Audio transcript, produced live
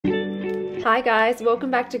Hi guys, welcome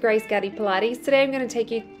back to Grace Gaddy Pilates. Today I'm going to take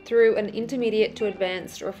you through an intermediate to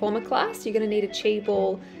advanced reformer class. You're going to need a chi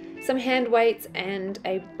ball, some hand weights and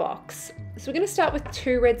a box. So we're going to start with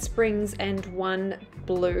 2 red springs and 1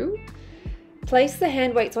 blue. Place the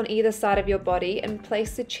hand weights on either side of your body and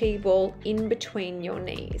place the chi ball in between your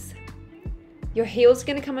knees. Your heels are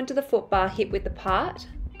going to come onto the foot bar hip width apart.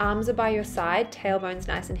 Arms are by your side, tailbone's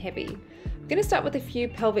nice and heavy. We're going to start with a few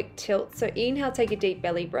pelvic tilts. So inhale, take a deep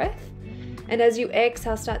belly breath. And as you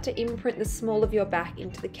exhale, start to imprint the small of your back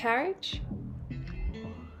into the carriage.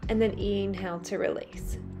 And then inhale to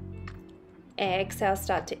release. Exhale,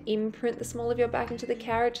 start to imprint the small of your back into the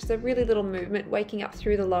carriage. It's a really little movement, waking up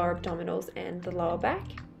through the lower abdominals and the lower back.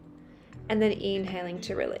 And then inhaling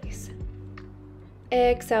to release.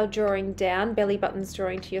 Exhale, drawing down, belly buttons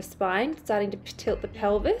drawing to your spine, starting to tilt the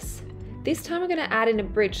pelvis. This time we're going to add in a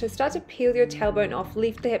bridge. So start to peel your tailbone off,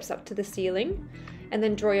 lift the hips up to the ceiling. And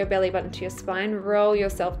then draw your belly button to your spine, roll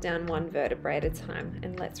yourself down 1 vertebrae at a time.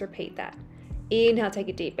 And let's repeat that. Inhale, take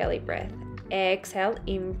a deep belly breath. Exhale,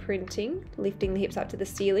 imprinting, lifting the hips up to the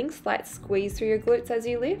ceiling, slight squeeze through your glutes as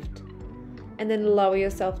you lift. And then lower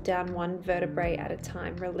yourself down 1 vertebrae at a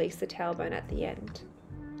time. Release the tailbone at the end.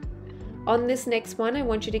 On this next one, I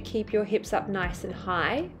want you to keep your hips up nice and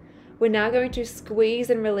high. We're now going to squeeze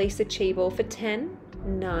and release the chi ball for 10,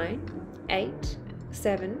 9, 8,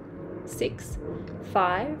 7, 6,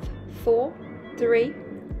 5, 4, 3,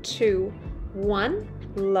 2, 1.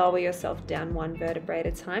 Lower yourself down 1 vertebrae at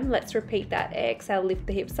a time. Let's repeat that. Exhale, lift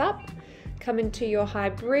the hips up. Come into your high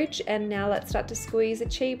bridge. And now let's start to squeeze the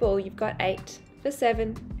chi ball. You've got 8 for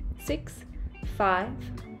 7, 6, 5,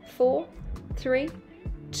 4, 3,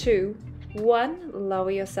 2, 1.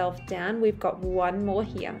 Lower yourself down. We've got 1 more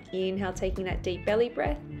here. Inhale, taking that deep belly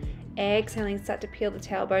breath. Exhaling, start to peel the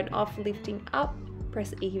tailbone off, lifting up.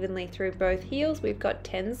 Press evenly through both heels. We've got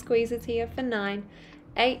 10 squeezes here for 9,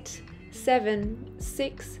 8, 7,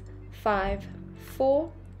 6, 5,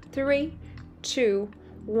 4, 3, 2,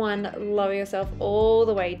 1. Lower yourself all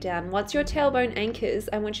the way down. Once your tailbone anchors,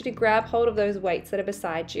 I want you to grab hold of those weights that are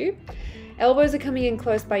beside you. Elbows are coming in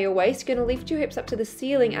close by your waist. You're going to lift your hips up to the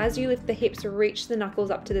ceiling. As you lift the hips, reach the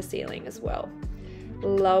knuckles up to the ceiling as well.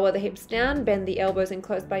 Lower the hips down, bend the elbows in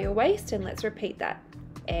close by your waist, and let's repeat that.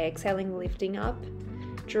 Exhaling, lifting up,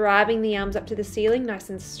 driving the arms up to the ceiling, nice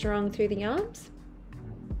and strong through the arms,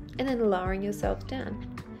 and then lowering yourself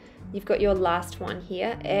down. You've got your last one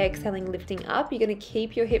here. Exhaling, lifting up. You're going to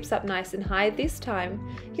keep your hips up nice and high. This time,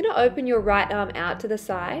 you're going to open your right arm out to the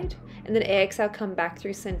side, and then exhale, come back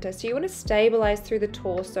through center. So you want to stabilize through the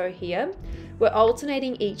torso here. We're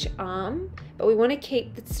alternating each arm, but we want to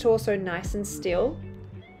keep the torso nice and still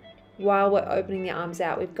while we're opening the arms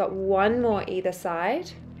out. We've got 1 more either side.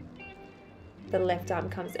 The left arm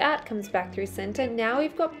comes out, comes back through center. Now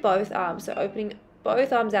we've got both arms, so opening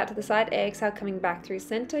both arms out to the side, exhale, coming back through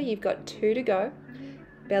center. You've got 2 to go.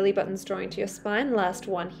 Belly buttons drawing to your spine. Last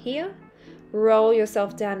one here. Roll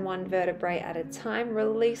yourself down 1 vertebrae at a time.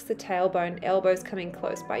 Release the tailbone, elbows coming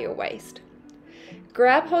close by your waist.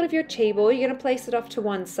 Grab hold of your chi ball. You're going to place it off to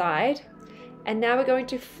one side. And now we're going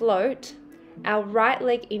to float our right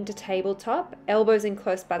leg into tabletop, elbows in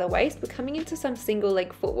close by the waist. We're coming into some single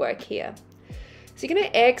leg footwork here. So you're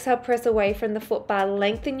going to exhale, press away from the foot bar,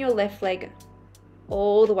 lengthen your left leg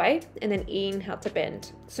all the way, and then inhale to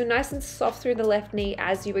bend. So nice and soft through the left knee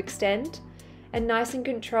as you extend, and nice and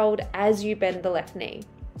controlled as you bend the left knee.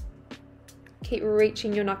 Keep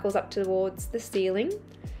reaching your knuckles up towards the ceiling.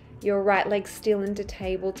 Your right leg still into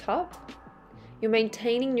tabletop. You're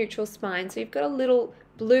maintaining neutral spine, so you've got a little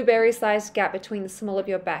blueberry-sized gap between the small of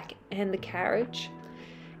your back and the carriage.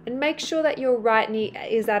 And make sure that your right knee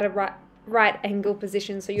is at a right angle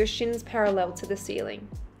position, so your shins parallel to the ceiling.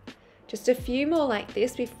 Just a few more like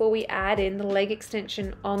this before we add in the leg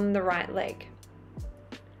extension on the right leg.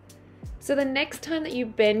 So the next time that you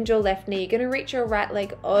bend your left knee, you're going to reach your right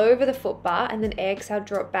leg over the foot bar and then exhale,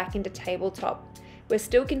 drop back into tabletop. We're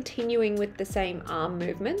still continuing with the same arm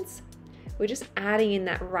movements. We're just adding in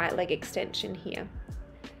that right leg extension here.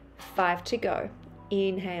 5 to go.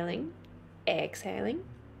 Inhaling, exhaling.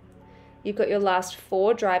 You've got your last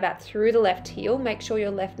 4. Drive out through the left heel. Make sure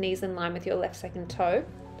your left knee's in line with your left second toe.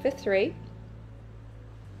 For 3.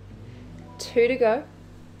 2 to go.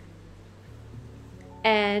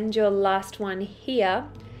 And your last one here.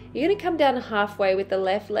 You're going to come down halfway with the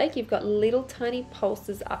left leg. You've got little tiny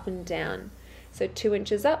pulses up and down. So 2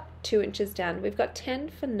 inches up, 2 inches down. We've got 10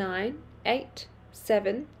 for 9, 8,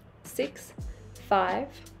 7, 6, 5,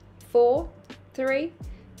 4, 3,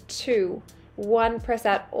 2, 1. Press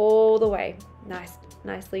out all the way. Nice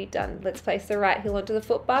Nicely done. Let's place the right heel onto the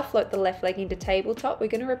foot bar, float the left leg into tabletop. We're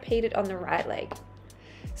going to repeat it on the right leg.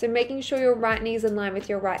 So making sure your right knee is in line with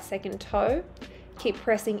your right second toe. Keep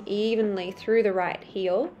pressing evenly through the right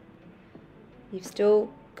heel. You've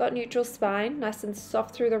still got neutral spine, nice and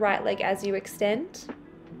soft through the right leg as you extend.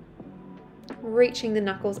 Reaching the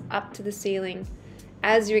knuckles up to the ceiling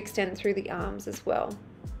as you extend through the arms as well.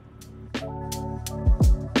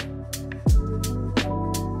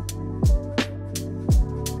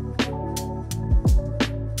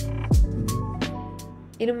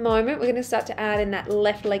 In a moment, we're going to start to add in that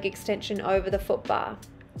left leg extension over the foot bar.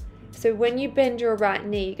 So when you bend your right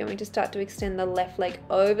knee, you're going to start to extend the left leg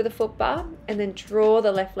over the foot bar and then draw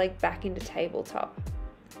the left leg back into tabletop.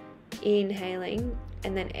 Inhaling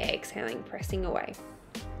and then exhaling, pressing away.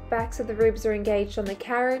 Backs of the ribs are engaged on the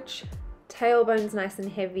carriage, tailbone's nice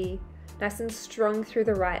and heavy, nice and strong through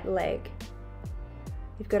the right leg.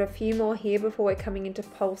 You've got a few more here before we're coming into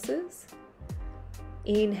pulses.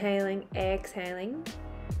 Inhaling, exhaling.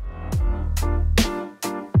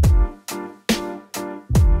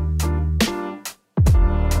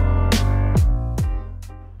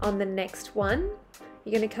 On the next one,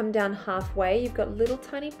 you're going to come down halfway. You've got little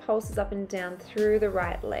tiny pulses up and down through the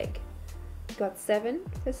right leg. You've got 7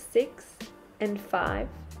 for 6 and 5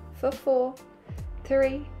 for 4,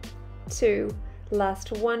 3, 2,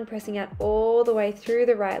 last one, pressing out all the way through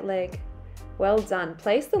the right leg. Well done.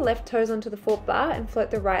 Place the left toes onto the foot bar and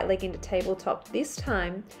float the right leg into tabletop. This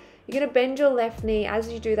time, you're going to bend your left knee.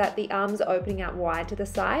 As you do that, the arms are opening out wide to the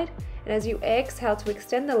side. And as you exhale to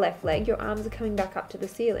extend the left leg, your arms are coming back up to the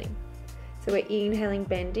ceiling. So we're inhaling,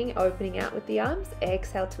 bending, opening out with the arms.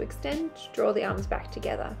 Exhale to extend, draw the arms back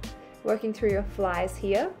together. Working through your flies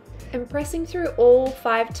here. And pressing through all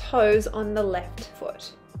 5 toes on the left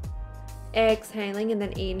foot. Exhaling and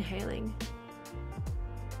then inhaling.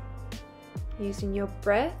 Using your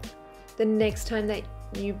breath. The next time that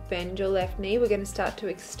you bend your left knee, we're going to start to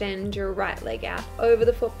extend your right leg out over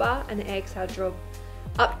the foot bar and exhale, draw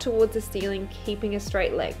up towards the ceiling, keeping a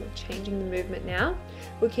straight leg. We're changing the movement now.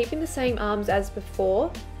 We're keeping the same arms as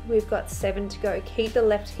before. We've got 7 to go. Keep the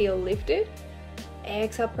left heel lifted.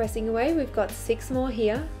 Exhale, pressing away. We've got 6 more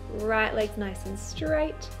here. Right leg nice and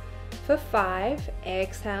straight. For 5,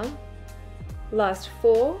 exhale. Last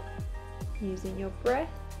 4, using your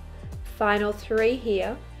breath. Final 3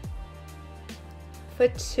 here. For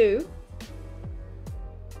 2.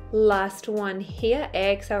 Last one here.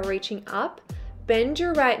 Exhale, reaching up. Bend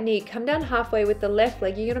your right knee, come down halfway with the left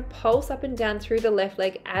leg. You're going to pulse up and down through the left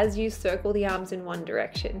leg as you circle the arms in one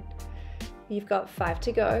direction. You've got 5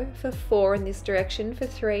 to go. For 4 in this direction. For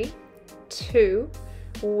 3, 2,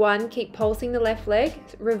 1. Keep pulsing the left leg.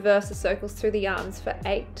 Reverse the circles through the arms. For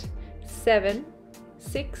 8, 7,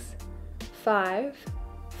 6, 5,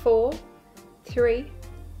 4, 3,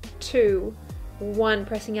 2, 1.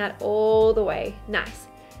 Pressing out all the way. Nice.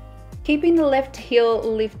 Keeping the left heel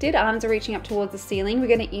lifted, arms are reaching up towards the ceiling. We're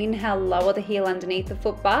going to inhale, lower the heel underneath the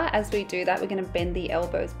foot bar. As we do that, we're going to bend the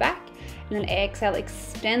elbows back. And then exhale,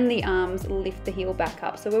 extend the arms, lift the heel back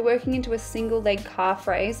up. So we're working into a single leg calf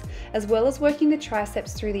raise, as well as working the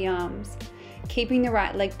triceps through the arms. Keeping the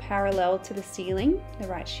right leg parallel to the ceiling, the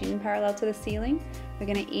right shin parallel to the ceiling. We're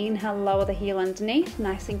going to inhale, lower the heel underneath,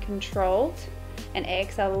 nice and controlled. And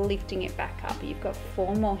exhale, lifting it back up. You've got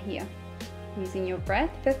 4 more here. Using your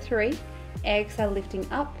breath for 3, exhale, lifting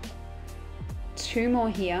up. 2 more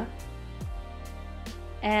here.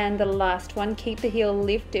 And the last one, keep the heel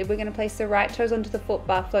lifted. We're going to place the right toes onto the foot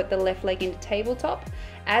bar, float the left leg into tabletop.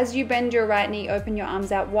 As you bend your right knee, open your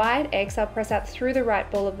arms out wide. Exhale, press out through the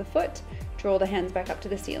right ball of the foot. Draw the hands back up to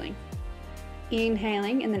the ceiling.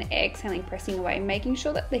 Inhaling and then exhaling, pressing away, making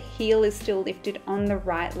sure that the heel is still lifted on the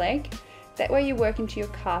right leg. That way you work into your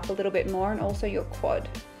calf a little bit more and also your quad.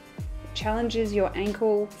 Challenges your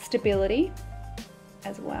ankle stability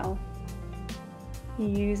as well.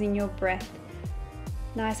 Using your breath.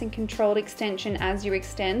 Nice and controlled extension as you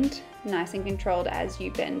extend, nice and controlled as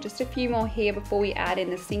you bend. Just a few more here before we add in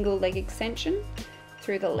the single leg extension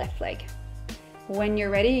through the left leg. When you're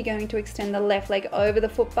ready, you're going to extend the left leg over the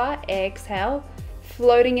foot bar, exhale,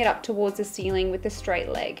 floating it up towards the ceiling with the straight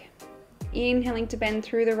leg. Inhaling to bend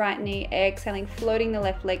through the right knee, exhaling, floating the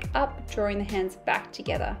left leg up, drawing the hands back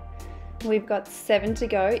together. We've got 7 to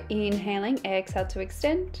go. Inhaling, exhale to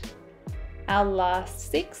extend. Our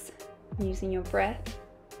last 6, using your breath.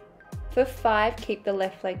 For 5, keep the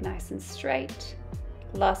left leg nice and straight.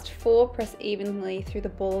 Last 4, press evenly through the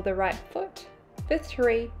ball of the right foot. For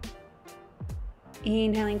 3,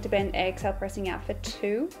 inhaling to bend, exhale, pressing out for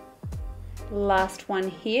 2. Last one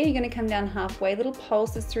here. You're going to come down halfway, little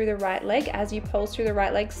pulses through the right leg. As you pulse through the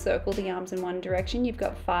right leg, circle the arms in one direction. You've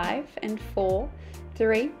got 5 and 4,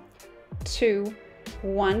 3, 2,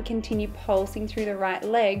 1. Continue pulsing through the right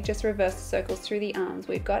leg, just reverse the circles through the arms.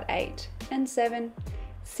 We've got 8 and 7,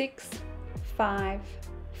 6, 5,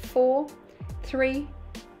 4, 3,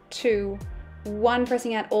 2, 1.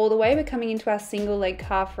 Pressing out all the way. We're coming into our single leg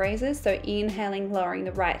calf raises. So inhaling, lowering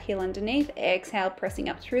the right heel underneath. Exhale, pressing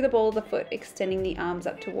up through the ball of the foot, extending the arms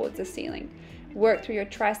up towards the ceiling. Work through your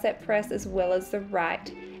tricep press as well as the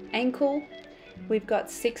right ankle. We've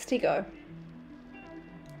got 6 to go.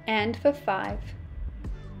 And for 5.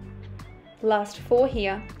 Last 4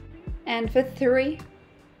 here. And for 3.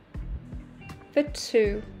 For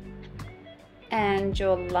 2. And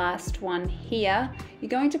your last one here. You're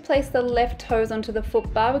going to place the left toes onto the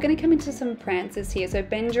foot bar. We're going to come into some prances here. So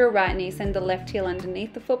bend your right knee, send the left heel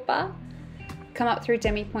underneath the foot bar. Come up through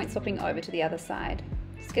demi-point, swapping over to the other side.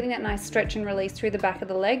 Just getting that nice stretch and release through the back of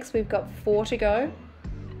the legs. We've got 4 to go.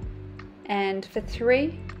 And for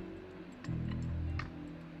 3.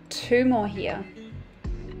 2 more here.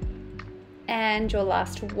 And your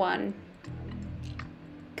last one.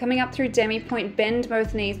 Coming up through demi-point, bend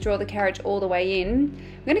both knees, draw the carriage all the way in.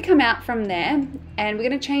 We're going to come out from there and we're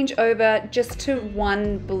going to change over just to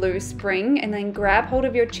one blue spring and then grab hold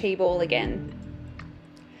of your chi ball again.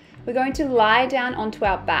 We're going to lie down onto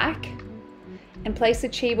our back and place the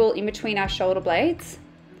chi ball in between our shoulder blades.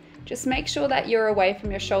 Just make sure that you're away from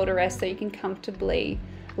your shoulder rest so you can comfortably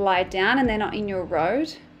lie down and they're not in your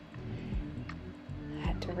road.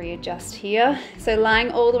 To readjust here. So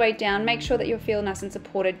lying all the way down, make sure that you feel nice and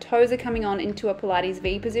supported. Toes are coming on into a Pilates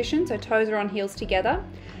V position, so toes are on heels together.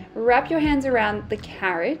 Wrap your hands around the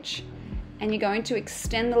carriage and you're going to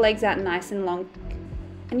extend the legs out nice and long.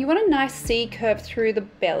 And you want a nice C curve through the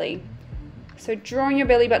belly. So drawing your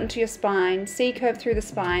belly button to your spine, C curve through the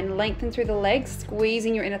spine, lengthen through the legs,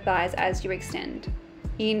 squeezing your inner thighs as you extend.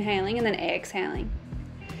 Inhaling and then exhaling.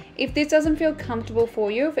 If this doesn't feel comfortable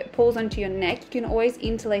for you, if it pulls onto your neck, you can always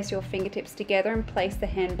interlace your fingertips together and place the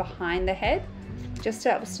hand behind the head, just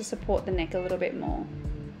to help us to support the neck a little bit more.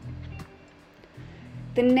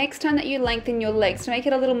 The next time that you lengthen your legs, to make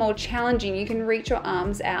it a little more challenging, you can reach your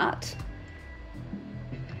arms out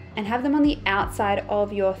and have them on the outside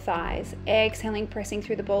of your thighs. Exhaling, pressing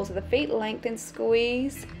through the balls of the feet, lengthen,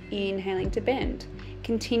 squeeze, inhaling to bend.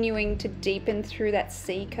 Continuing to deepen through that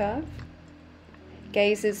C curve.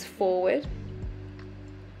 Gazes forward.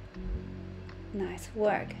 Nice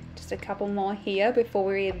work. Just a couple more here before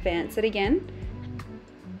we advance it again.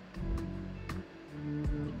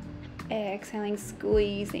 Exhaling,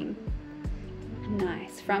 squeezing.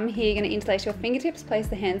 Nice. From here, you're going to interlace your fingertips, place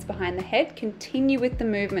the hands behind the head, continue with the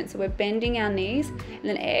movement. So we're bending our knees and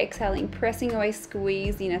then exhaling, pressing away,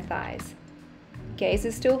 squeeze the inner thighs. Gaze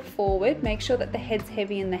is still forward. Make sure that the head's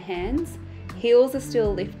heavy in the hands. Heels are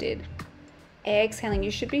still lifted. Exhaling,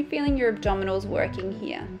 you should be feeling your abdominals working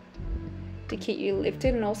here to keep you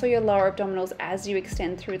lifted and also your lower abdominals as you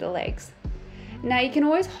extend through the legs. Now you can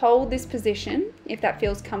always hold this position if that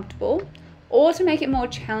feels comfortable, or to make it more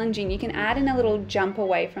challenging, you can add in a little jump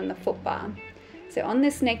away from the foot bar. So on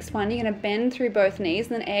this next one, you're going to bend through both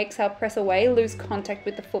knees and then exhale, press away, lose contact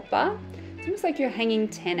with the foot bar. It's almost like you're hanging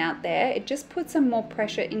 10 out there. It just puts some more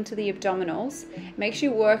pressure into the abdominals, makes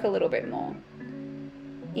you work a little bit more.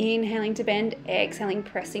 Inhaling to bend, exhaling,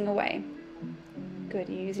 pressing away. Good,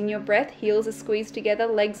 using your breath, heels are squeezed together,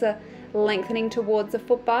 legs are lengthening towards the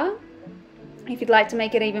foot bar. If you'd like to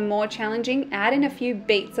make it even more challenging, add in a few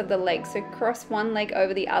beats of the legs. So cross one leg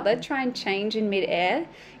over the other, try and change in mid-air.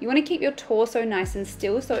 You want to keep your torso nice and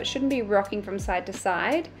still, so it shouldn't be rocking from side to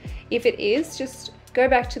side. If it is, just go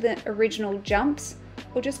back to the original jumps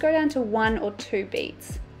or just go down to 1 or 2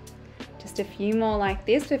 beats. Just a few more like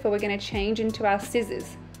this before we're going to change into our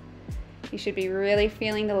scissors. You should be really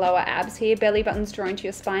feeling the lower abs here, belly buttons drawing to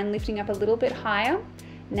your spine, lifting up a little bit higher.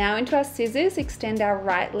 Now into our scissors, extend our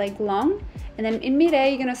right leg long, and then in mid-air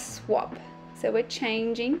you're going to swap. So we're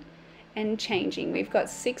changing and changing. We've got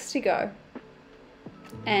 6 to go.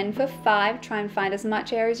 And for 5, try and find as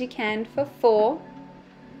much air as you can. For 4,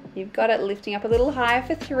 you've got it, lifting up a little higher.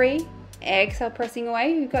 For 3, exhale, pressing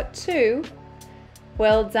away. You've got 2.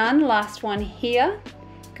 Well done. Last one here.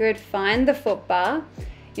 Good. Find the foot bar.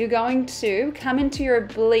 You're going to come into your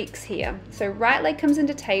obliques here. So right leg comes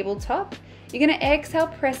into tabletop. You're going to exhale,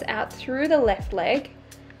 press out through the left leg.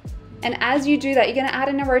 And as you do that, you're going to add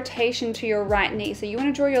in a rotation to your right knee. So you want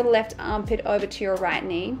to draw your left armpit over to your right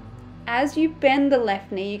knee. As you bend the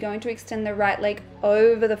left knee, you're going to extend the right leg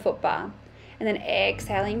over the foot bar. And then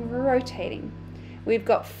exhaling, rotating. We've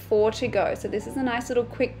got 4 to go. So this is a nice little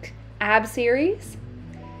quick ab series.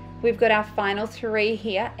 We've got our final 3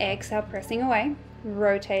 here. Exhale, pressing away,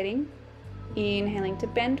 rotating, inhaling to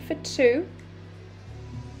bend for 2.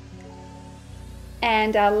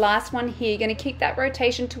 And our last one here, you're going to keep that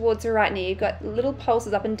rotation towards the right knee. You've got little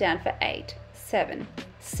pulses up and down for 8, 7,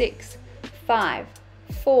 6, 5,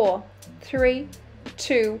 4, 3,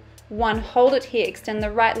 2, 1. Hold it here. Extend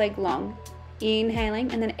the right leg long.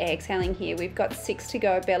 Inhaling and then exhaling here. We've got 6 to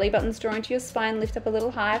go. Belly button's drawing to your spine. Lift up a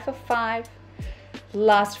little higher for 5.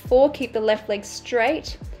 Last 4. Keep the left leg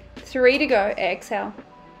straight. 3 to go. Exhale.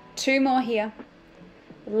 2 more here.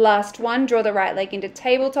 Last 1. Draw the right leg into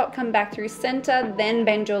tabletop. Come back through center. Then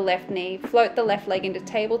bend your left knee. Float the left leg into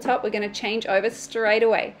tabletop. We're going to change over straight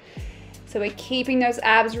away. So we're keeping those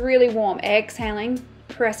abs really warm. Exhaling.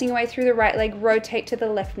 Pressing away through the right leg. Rotate to the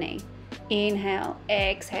left knee. Inhale.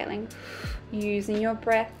 Exhaling. Using your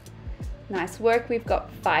breath. Nice work. We've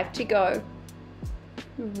got 5 to go.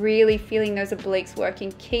 Really feeling those obliques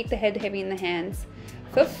working. Keep the head heavy in the hands.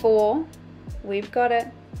 For 4. We've got it.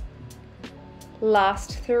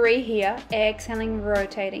 Last 3 here. Exhaling,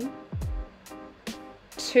 rotating.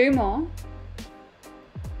 2 more.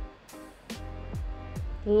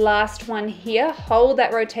 Last 1 here. Hold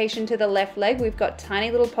that rotation to the left leg. We've got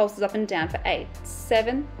tiny little pulses up and down for 8,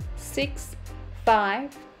 7, 6,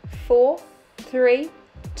 5, 4, 3,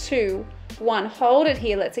 2, 1. Hold it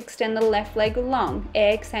here. Let's extend the left leg long.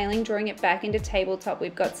 Exhaling, drawing it back into tabletop.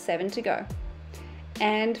 We've got 7 to go.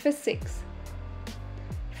 And for 6.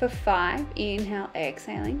 For 5. Inhale,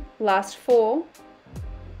 exhaling. Last 4.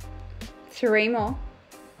 3 more.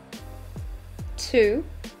 2.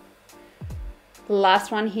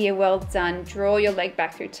 Last one here. Well done. Draw your leg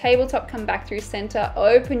back through tabletop. Come back through center.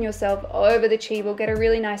 Open yourself over the chi ball. Get a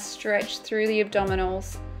really nice stretch through the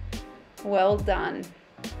abdominals. Well done.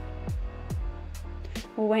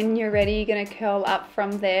 When you're ready, you're going to curl up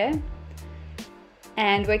from there.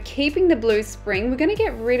 And we're keeping the blue spring. We're going to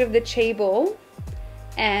get rid of the chi ball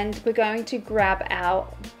and we're going to grab our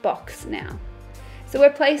box now. So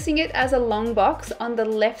we're placing it as a long box on the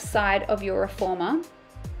left side of your reformer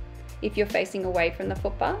if you're facing away from the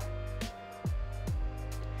footbar.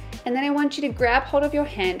 And then I want you to grab hold of your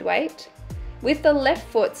hand weight. With the left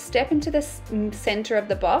foot, step into the center of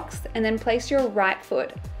the box and then place your right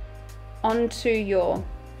foot onto your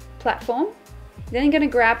platform. Then you're going to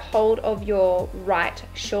grab hold of your right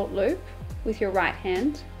short loop with your right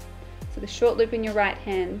hand. So the short loop in your right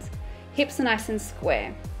hand. Hips are nice and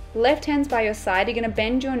square. Left hand's by your side. You're going to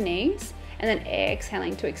bend your knees and then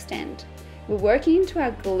exhaling to extend. We're working into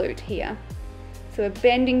our glute here. So we're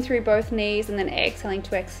bending through both knees and then exhaling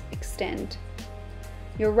to extend.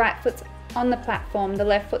 Your right foot's on the platform, the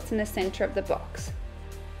left foot's in the center of the box.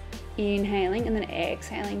 Inhaling and then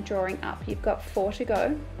exhaling, drawing up. You've got 4 to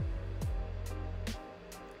go.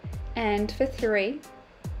 And for 3.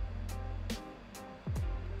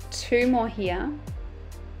 2 more here.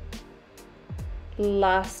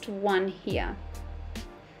 Last 1 here.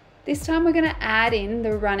 This time we're going to add in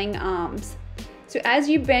the running arms. So as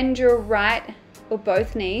you bend your right or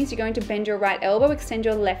both knees, you're going to bend your right elbow, extend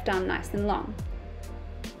your left arm nice and long.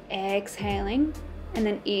 Exhaling and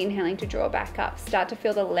then inhaling to draw back up. Start to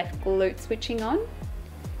feel the left glute switching on.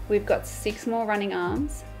 We've got 6 more running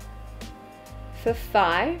arms. For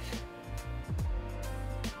 5.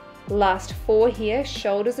 Last 4 here.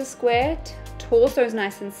 Shoulders are squared. Torso's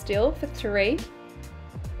nice and still for 3.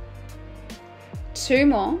 2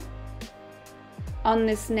 more. On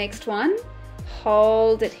this next one,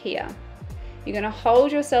 hold it here. You're going to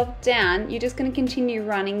hold yourself down. You're just going to continue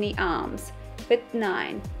running the arms for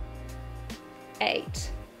 9.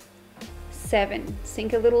 8, 7,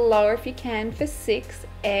 sink a little lower if you can for 6,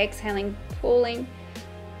 exhaling, pulling,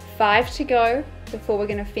 5 to go before we're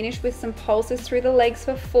going to finish with some pulses through the legs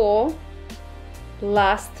for 4,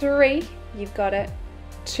 last 3, you've got it,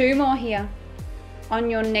 2 more here. On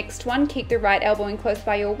your next one, keep the right elbow in close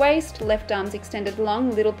by your waist, left arm's extended long,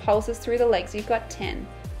 little pulses through the legs, you've got 10,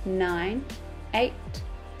 9, 8,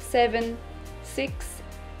 7, 6,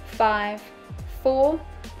 5, 4,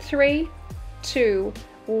 3, 2,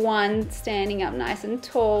 1, standing up nice and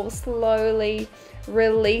tall. Slowly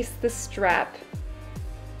release the strap.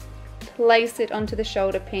 Place it onto the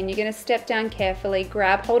shoulder pin. You're going to step down carefully,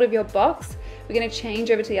 grab hold of your box. We're going to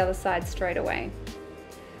change over to the other side straight away.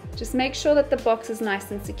 Just make sure that the box is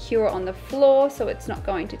nice and secure on the floor so it's not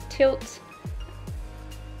going to tilt.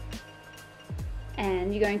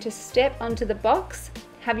 And you're going to step onto the box.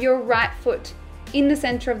 Have your right foot in the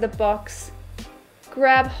center of the box.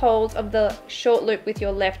 Grab hold of the short loop with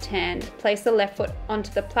your left hand. Place the left foot onto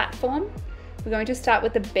the platform. We're going to start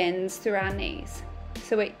with the bends through our knees.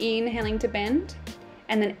 So we're inhaling to bend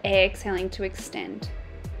and then exhaling to extend.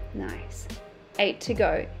 Nice. 8 to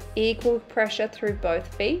go. Equal pressure through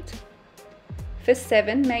both feet. For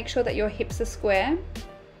 7, make sure that your hips are square.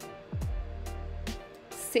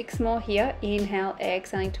 6 more here. Inhale,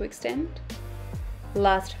 exhaling to extend.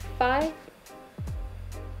 Last 5.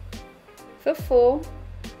 For 4.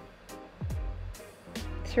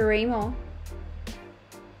 3 more.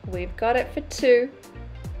 We've got it for 2.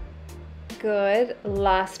 Good.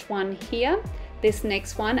 Last one here. This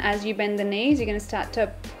next one, as you bend the knees, you're going to start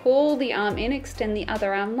to pull the arm in, extend the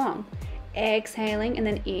other arm long. Exhaling and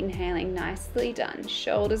then inhaling. Nicely done.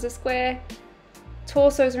 Shoulders are square.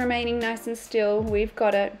 Torso's remaining nice and still. We've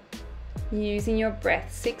got it. Using your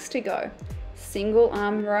breath. 6 to go. Single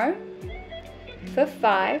arm row. For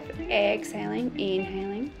 5, exhaling,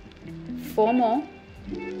 inhaling. 4 more.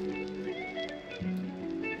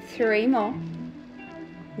 3 more.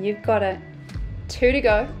 You've got it. 2 to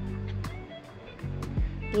go.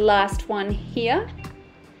 Last one here.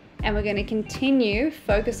 And we're going to continue,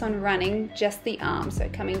 focus on running just the arms. So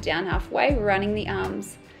coming down halfway, running the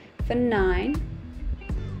arms for 9,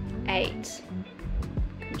 8.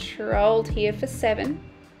 Controlled here for 7,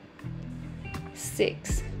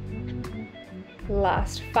 6.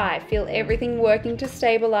 Last 5. Feel everything working to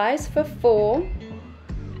stabilize for 4.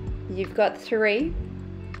 You've got 3.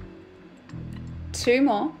 2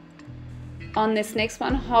 more. On this next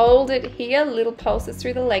one, hold it here, little pulses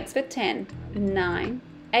through the legs for 10, 9,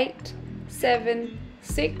 8, 7,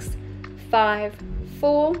 6, 5,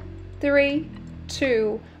 4, 3,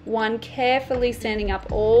 2, 1. Carefully standing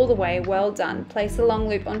up all the way. Well done. Place a long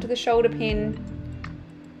loop onto the shoulder pin.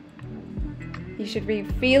 You should be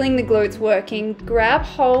feeling the glutes working. Grab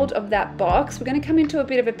hold of that box. We're going to come into a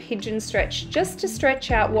bit of a pigeon stretch just to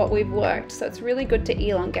stretch out what we've worked. So it's really good to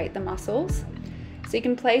elongate the muscles. So you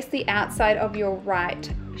can place the outside of your right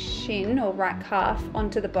shin or right calf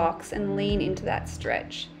onto the box and lean into that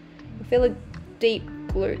stretch. You'll feel a deep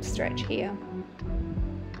glute stretch here.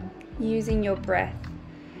 Using your breath.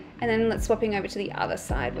 And then let's swapping over to the other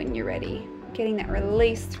side when you're ready. Getting that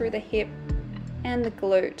release through the hip and the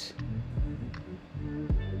glute.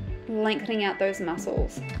 Lengthening out those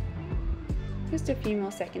muscles. Just a few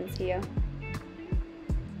more seconds here.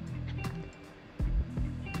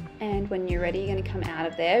 And when you're ready, you're going to come out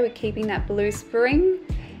of there. We're keeping that blue spring.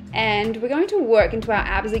 And we're going to work into our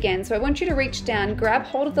abs again. So I want you to reach down, grab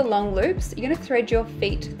hold of the long loops. You're going to thread your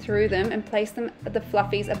feet through them and place them, the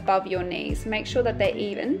fluffies, above your knees. Make sure that they're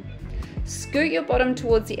even. Scoot your bottom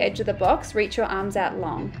towards the edge of the box. Reach your arms out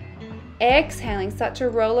long. Exhaling, start to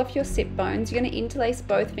roll off your sit bones. You're going to interlace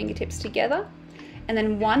both fingertips together. And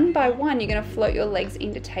then one by one, you're going to float your legs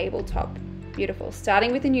into tabletop. Beautiful.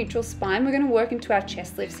 Starting with a neutral spine, we're going to work into our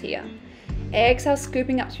chest lifts here. Exhale,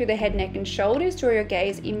 scooping up through the head, neck and shoulders. Draw your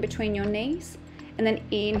gaze in between your knees. And then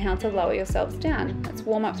inhale to lower yourselves down. Let's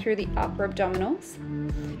warm up through the upper abdominals.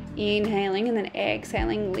 Inhaling and then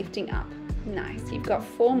exhaling, lifting up. Nice. You've got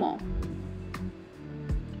 4 more.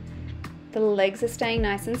 The legs are staying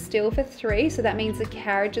nice and still for 3, so that means the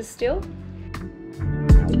carriage is still.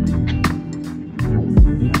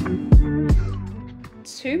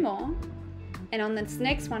 2 more. And on this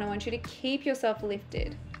next one, I want you to keep yourself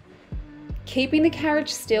lifted. Keeping the carriage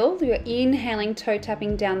still, you're inhaling, toe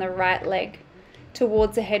tapping down the right leg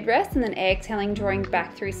towards the headrest and then exhaling, drawing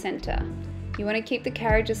back through center. You want to keep the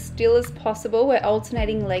carriage as still as possible. We're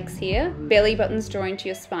alternating legs here. Belly buttons drawing to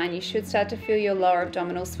your spine. You should start to feel your lower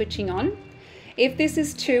abdominals switching on. If this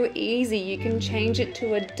is too easy, you can change it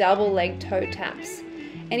to a double leg toe taps.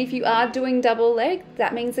 And if you are doing double leg,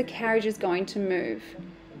 that means the carriage is going to move.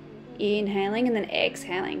 Inhaling and then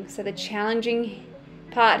exhaling. So the challenging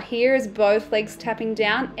part here is both legs tapping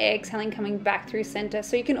down, exhaling, coming back through center.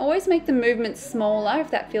 So you can always make the movement smaller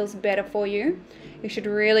if that feels better for you. You should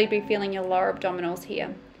really be feeling your lower abdominals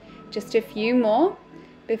here. Just a few more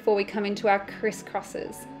before we come into our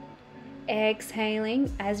crisscrosses.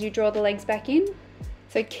 Exhaling as you draw the legs back in.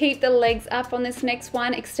 So keep the legs up on this next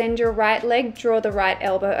one. Extend your right leg, draw the right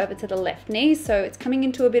elbow over to the left knee. So it's coming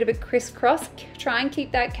into a bit of a crisscross. Try and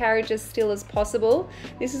keep that carriage as still as possible.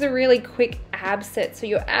 This is a really quick ab set, so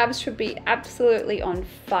your abs should be absolutely on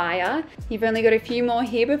fire. You've only got a few more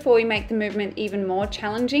here before we make the movement even more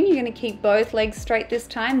challenging. You're going to keep both legs straight this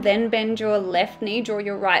time, then bend your left knee, draw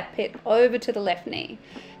your right pit over to the left knee.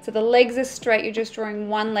 So the legs are straight, you're just drawing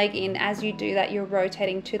one leg in. As you do that, you're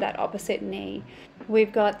rotating to that opposite knee.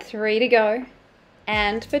 We've got 3 to go,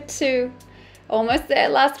 and for 2. Almost there,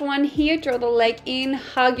 last one here. Draw the leg in,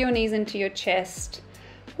 hug your knees into your chest.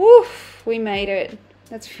 Woof, we made it.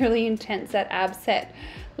 That's really intense, that ab set.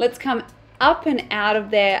 Let's come up and out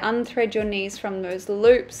of there. Unthread your knees from those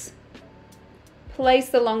loops. place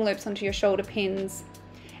the long loops onto your shoulder pins,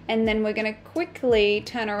 and then we're going to quickly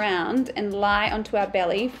turn around and lie onto our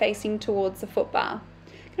belly facing towards the foot bar.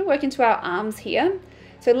 Going to work into our arms here.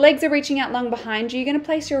 So legs are reaching out long behind you. You're going to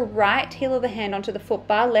place your right heel of the hand onto the foot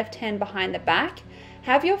bar, left hand behind the back.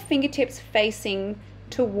 Have your fingertips facing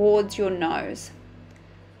towards your nose.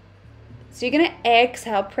 So you're going to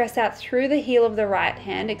exhale, press out through the heel of the right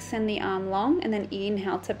hand, extend the arm long, and then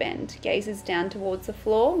inhale to bend. Gazes down towards the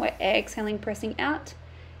floor. We're exhaling, pressing out,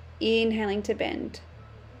 inhaling to bend.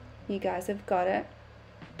 You guys have got it.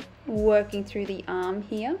 Working through the arm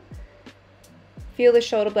here. Feel the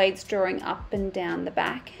shoulder blades drawing up and down the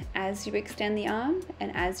back as you extend the arm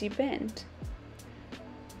and as you bend.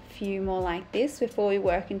 A few more like this before we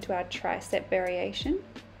work into our tricep variation.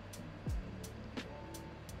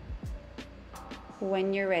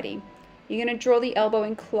 When you're ready, you're going to draw the elbow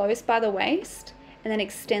in close by the waist and then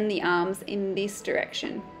extend the arms in this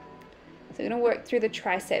direction. So we're going to work through the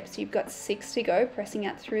triceps. You've got 6 to go, pressing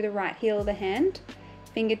out through the right heel of the hand.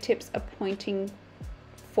 Fingertips are pointing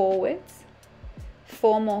forwards.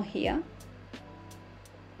 4 more here.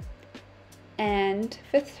 And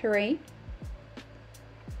for 3.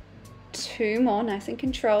 2 more, nice and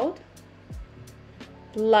controlled.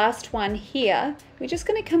 Last one here. We're just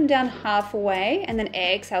going to come down halfway and then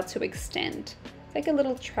exhale to extend. Take a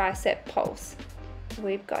little tricep pulse.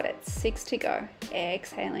 We've got it. 6 to go.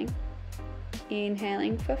 Exhaling.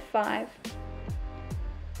 Inhaling for 5.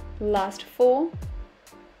 Last 4.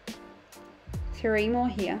 3 more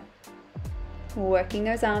here. Working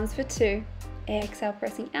those arms for 2. Exhale,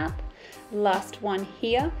 pressing up. Last one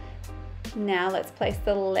here. Now let's place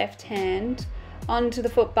the left hand onto the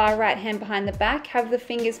foot bar, right hand behind the back. Have the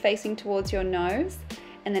fingers facing towards your nose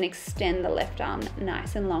and then extend the left arm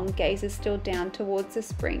nice and long. Gaze is still down towards the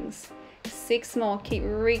springs. 6 more. Keep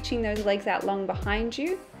reaching those legs out long behind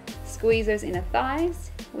you. Squeeze those inner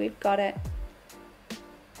thighs. We've got it.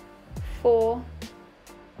 4.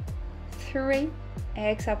 3.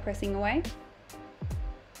 Exhale, pressing away.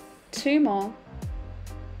 2 more.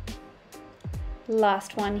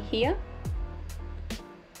 Last one here.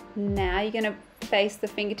 Now you're going to face the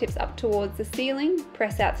fingertips up towards the ceiling.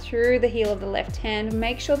 Press out through the heel of the left hand.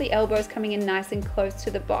 Make sure the elbow is coming in nice and close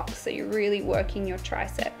to the box so you're really working your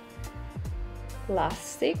tricep.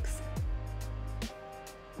 Last 6.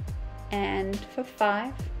 And for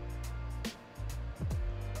 5.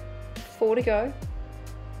 4 to go.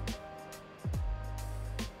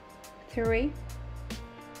 3.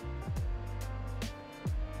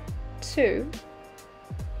 2.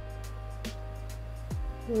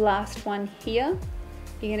 Last one here.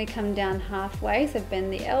 You're going to come down halfway, so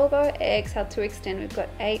bend the elbow, exhale to extend. We've got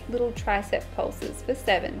 8 little tricep pulses. For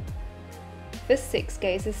 7. For 6,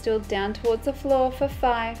 gaze is still down towards the floor. For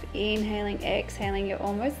 5, inhaling, exhaling, you're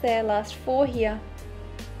almost there. Last 4 here.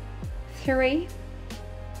 3.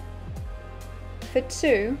 For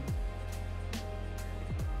 2.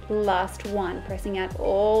 Last 1, pressing out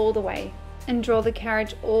all the way. And draw the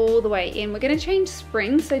carriage all the way in. We're going to change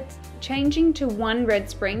springs, so changing to 1 red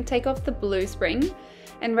spring, take off the blue spring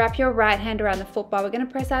and wrap your right hand around the foot bar. We're going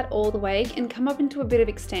to press out all the way and come up into a bit of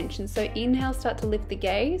extension. So inhale, start to lift the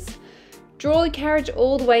gaze. Draw the carriage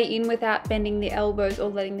all the way in without bending the elbows or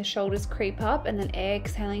letting the shoulders creep up, and then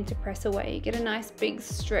exhaling to press away. You get a nice big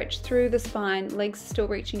stretch through the spine, legs still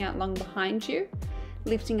reaching out long behind you.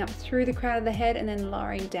 Lifting up through the crown of the head and then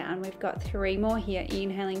lowering down. We've got 3 more here.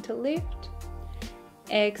 Inhaling to lift.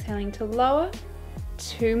 Exhaling to lower.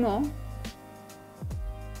 2 more.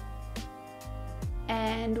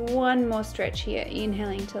 And 1 more stretch here.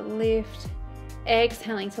 Inhaling to lift.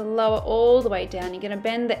 Exhaling to lower all the way down. You're going to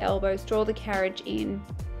bend the elbows, draw the carriage in.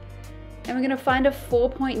 And we're going to find a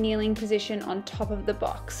 4-point kneeling position on top of the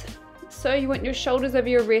box. So you want your shoulders over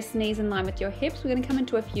your wrists, knees in line with your hips. We're going to come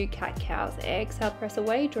into a few cat-cows. Exhale, press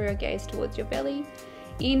away, draw your gaze towards your belly.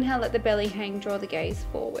 Inhale, let the belly hang, draw the gaze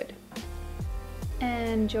forward.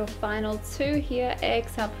 And your final 2 here.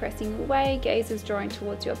 Exhale, pressing away, gaze is drawing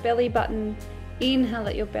towards your belly button. Inhale,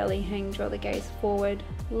 let your belly hang, draw the gaze forward.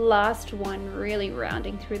 Last one, really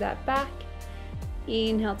rounding through that back.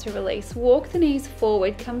 Inhale to release. Walk the knees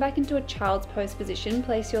forward, come back into a child's pose position.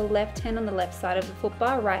 Place your left hand on the left side of the foot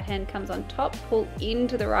bar, right hand comes on top, pull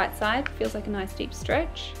into the right side, feels like a nice deep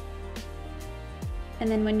stretch. And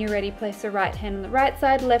then when you're ready, place the right hand on the right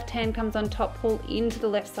side, left hand comes on top, pull into the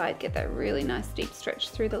left side, get that really nice deep stretch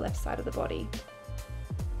through the left side of the body.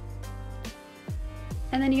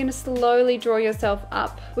 And then you're going to slowly draw yourself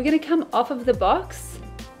up. We're going to come off of the box,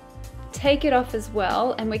 take it off as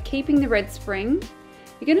well, and we're keeping the red spring.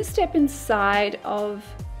 You're going to step inside of,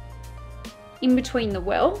 in between the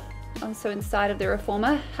well, so inside of the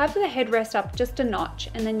reformer, have the headrest up just a notch,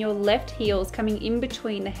 and then your left heel's coming in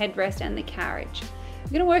between the headrest and the carriage.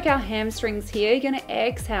 We're going to work our hamstrings here. You're going to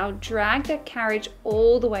exhale, drag that carriage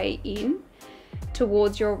all the way in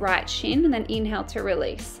towards your right shin, and then inhale to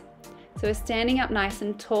release. So we're standing up nice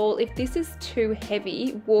and tall. If this is too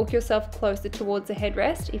heavy, walk yourself closer towards the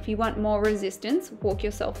headrest. If you want more resistance, walk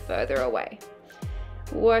yourself further away.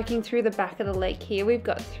 Working through the back of the leg here. We've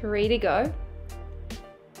got 3 to go.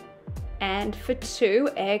 And for 2,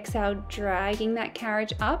 exhale, dragging that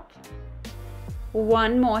carriage up.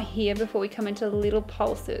 1 more here before we come into little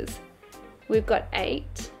pulses. We've got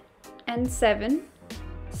 8 and 7,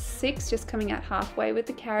 6, just coming out halfway with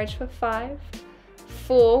the carriage for 5,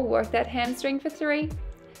 4, work that hamstring for 3,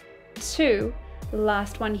 2,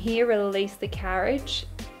 last one here, release the carriage.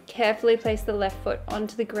 Carefully place the left foot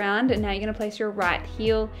onto the ground, and now you're going to place your right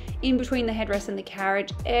heel in between the headrest and the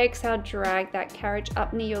carriage. Exhale, drag that carriage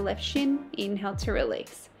up near your left shin. Inhale to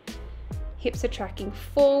release. Hips are tracking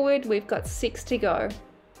forward. We've got 6 to go.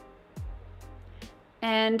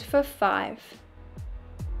 And for 5.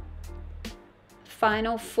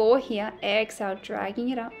 Final 4 here. Exhale, dragging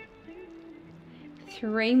it up.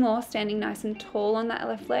 3 more, standing nice and tall on that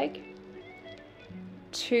left leg.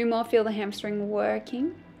 2 more, feel the hamstring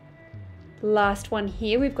working. Last one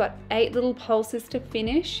here. We've got 8 little pulses to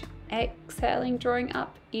finish. Exhaling, drawing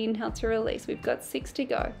up. Inhale to release. We've got 6 to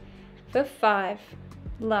go. For 5.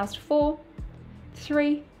 Last 4.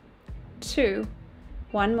 3, 2,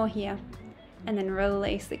 1 more here, and then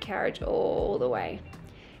release the carriage all the way.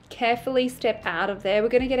 Carefully step out of there. We're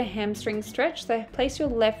going to get a hamstring stretch, so place your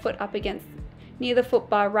left foot up against near the foot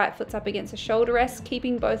bar, right foot's up against the shoulder rest,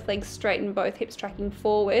 keeping both legs straight and both hips tracking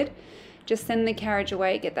forward. Just send the carriage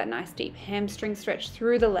away, get that nice deep hamstring stretch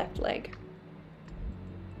through the left leg.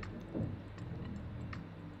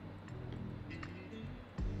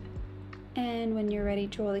 And when you're ready,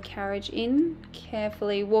 draw the carriage in.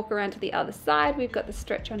 Carefully walk around to the other side. We've got the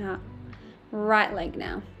stretch on our right leg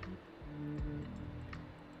now.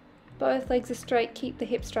 Both legs are straight. Keep the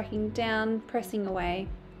hips tracking down, pressing away,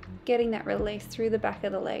 getting that release through the back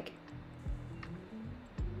of the leg.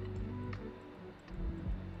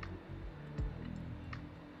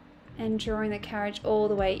 And drawing the carriage all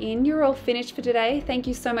the way in. You're all finished for today. Thank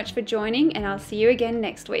you so much for joining, and I'll see you again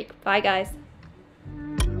next week. Bye, guys.